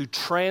to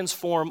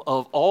transform,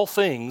 of all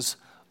things,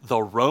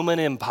 the Roman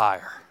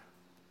Empire.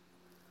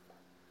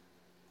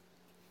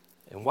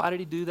 And why did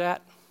he do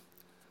that?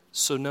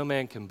 So no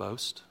man can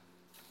boast.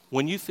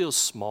 When you feel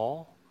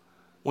small,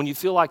 when you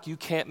feel like you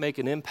can't make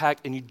an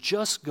impact and you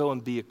just go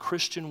and be a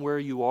Christian where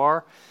you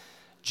are,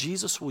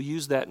 Jesus will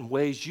use that in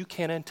ways you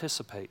can't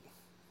anticipate.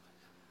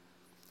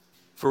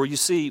 For you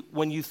see,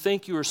 when you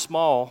think you are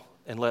small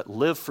and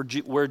live for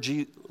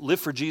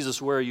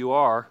Jesus where you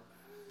are,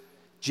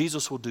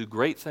 Jesus will do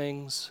great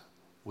things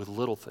with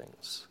little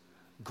things.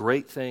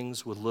 Great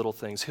things with little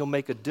things. He'll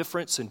make a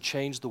difference and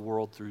change the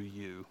world through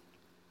you.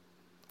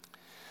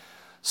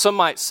 Some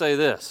might say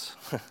this.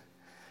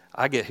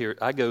 I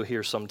go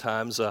here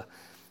sometimes.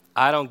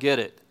 I don't get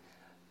it.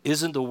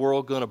 Isn't the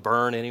world going to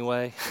burn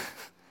anyway?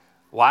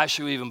 Why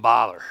should we even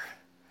bother?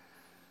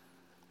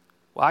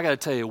 Well, I got to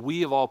tell you,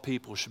 we of all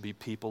people should be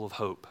people of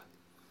hope.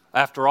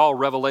 After all,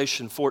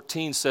 Revelation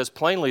 14 says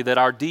plainly that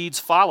our deeds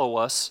follow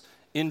us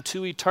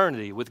into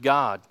eternity with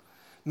God.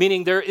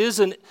 Meaning there is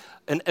an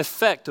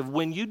effect of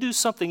when you do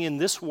something in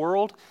this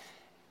world,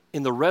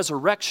 in the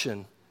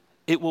resurrection,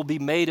 it will be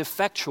made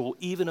effectual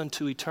even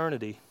unto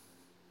eternity.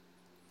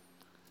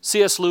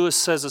 C.S. Lewis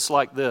says it's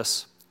like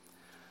this.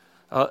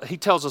 He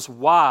tells us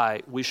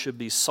why we should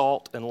be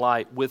salt and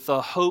light with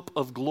the hope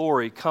of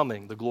glory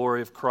coming, the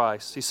glory of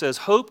Christ. He says,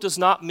 hope does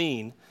not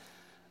mean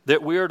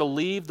that we are to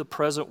leave the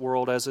present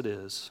world as it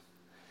is.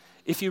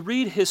 If you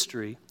read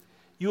history,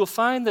 you will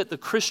find that the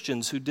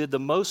Christians who did the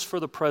most for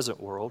the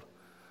present world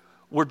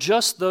were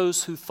just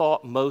those who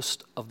thought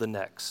most of the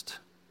next.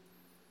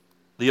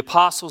 The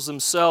apostles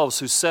themselves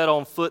who set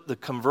on foot the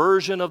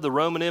conversion of the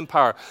Roman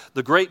Empire,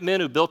 the great men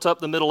who built up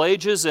the Middle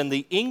Ages, and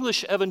the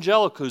English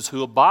evangelicals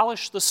who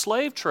abolished the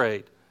slave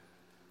trade,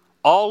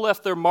 all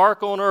left their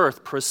mark on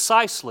earth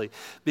precisely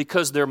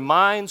because their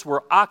minds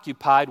were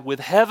occupied with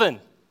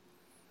heaven.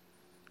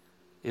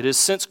 It is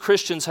since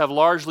Christians have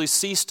largely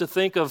ceased to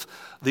think of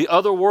the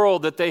other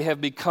world that they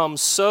have become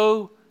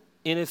so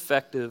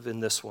ineffective in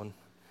this one.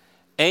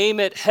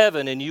 Aim at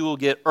heaven and you will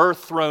get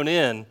earth thrown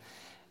in.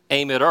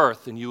 Aim at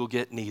earth and you will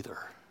get neither.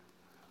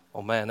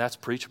 Oh man, that's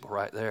preachable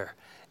right there.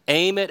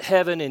 Aim at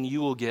heaven and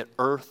you will get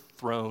earth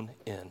thrown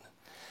in.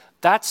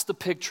 That's the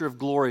picture of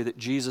glory that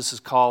Jesus is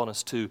calling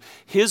us to.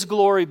 His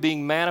glory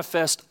being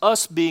manifest,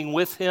 us being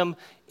with Him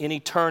in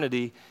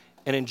eternity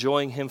and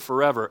enjoying Him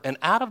forever. And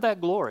out of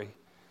that glory,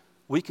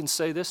 we can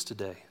say this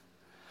today.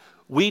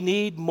 We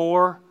need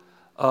more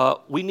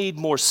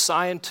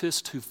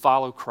scientists who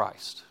follow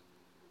Christ.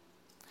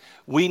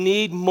 We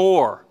need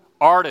more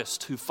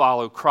artists who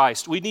follow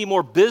Christ. We need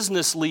more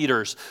business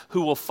leaders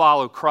who will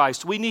follow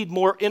Christ. We need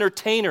more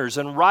entertainers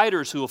and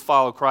writers who will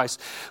follow Christ.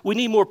 We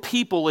need more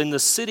people in the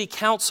city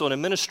council and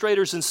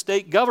administrators in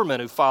state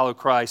government who follow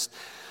Christ.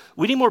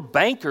 We need more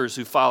bankers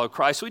who follow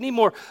Christ. We need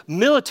more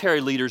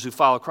military leaders who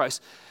follow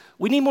Christ.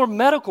 We need more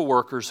medical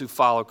workers who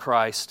follow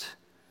Christ.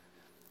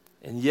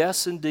 And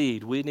yes,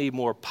 indeed, we need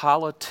more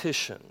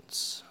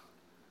politicians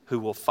who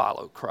will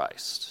follow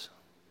Christ.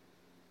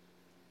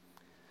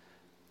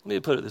 Let me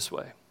put it this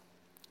way.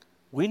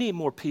 We need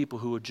more people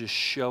who would just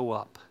show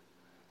up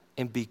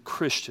and be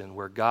Christian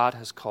where God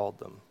has called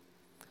them.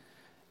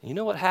 And you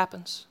know what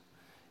happens?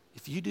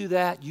 If you do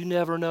that, you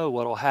never know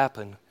what will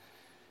happen.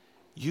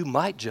 You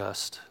might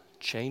just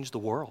change the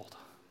world.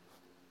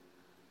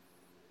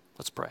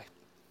 Let's pray.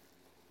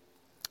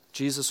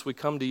 Jesus, we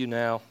come to you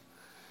now,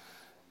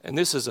 and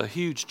this is a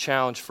huge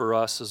challenge for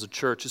us as a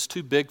church. It's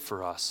too big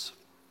for us.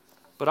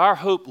 But our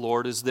hope,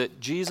 Lord, is that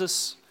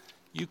Jesus,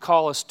 you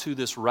call us to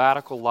this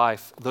radical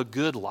life, the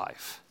good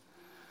life,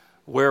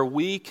 where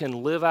we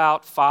can live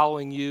out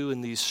following you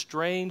in these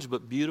strange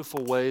but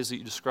beautiful ways that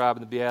you describe in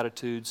the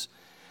Beatitudes,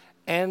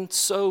 and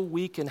so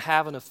we can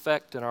have an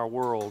effect in our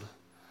world.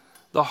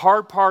 The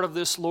hard part of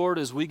this, Lord,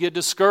 is we get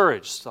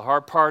discouraged. The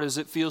hard part is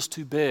it feels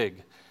too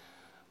big.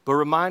 But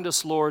remind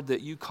us, Lord,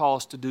 that you call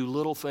us to do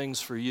little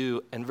things for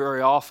you, and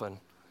very often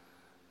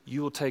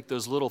you will take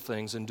those little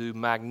things and do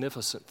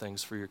magnificent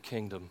things for your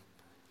kingdom.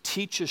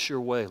 Teach us your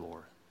way,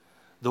 Lord.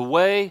 The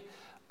way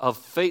of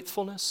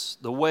faithfulness,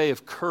 the way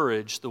of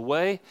courage, the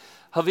way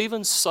of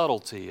even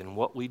subtlety in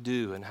what we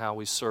do and how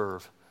we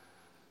serve,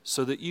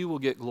 so that you will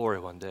get glory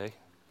one day,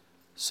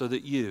 so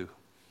that you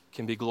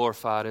can be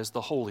glorified as the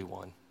Holy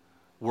One,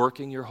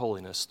 working your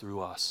holiness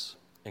through us.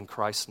 In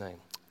Christ's name,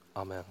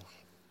 amen.